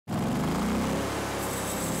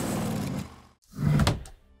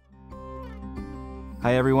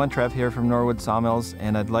Hi everyone, Trev here from Norwood Sawmills,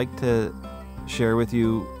 and I'd like to share with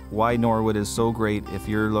you why Norwood is so great if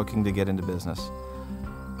you're looking to get into business.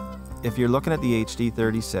 If you're looking at the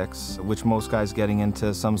HD36, which most guys getting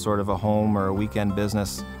into some sort of a home or a weekend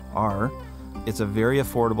business are, it's a very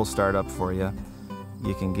affordable startup for you.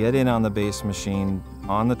 You can get in on the base machine,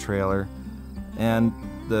 on the trailer, and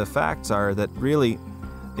the facts are that really,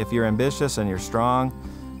 if you're ambitious and you're strong,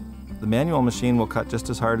 the manual machine will cut just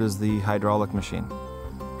as hard as the hydraulic machine.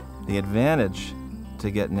 The advantage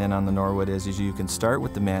to getting in on the Norwood is you can start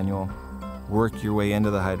with the manual, work your way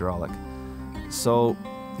into the hydraulic. So,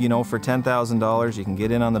 you know, for $10,000, you can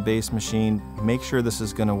get in on the base machine, make sure this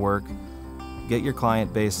is going to work, get your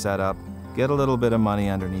client base set up, get a little bit of money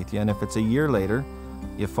underneath you, and if it's a year later,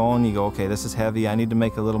 you phone, you go, okay, this is heavy, I need to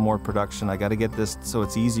make a little more production, I got to get this so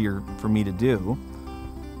it's easier for me to do.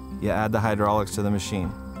 You add the hydraulics to the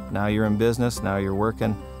machine. Now you're in business, now you're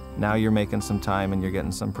working, now you're making some time and you're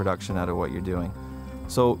getting some production out of what you're doing.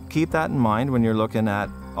 So keep that in mind when you're looking at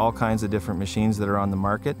all kinds of different machines that are on the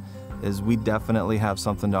market, is we definitely have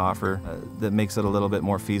something to offer that makes it a little bit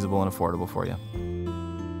more feasible and affordable for you.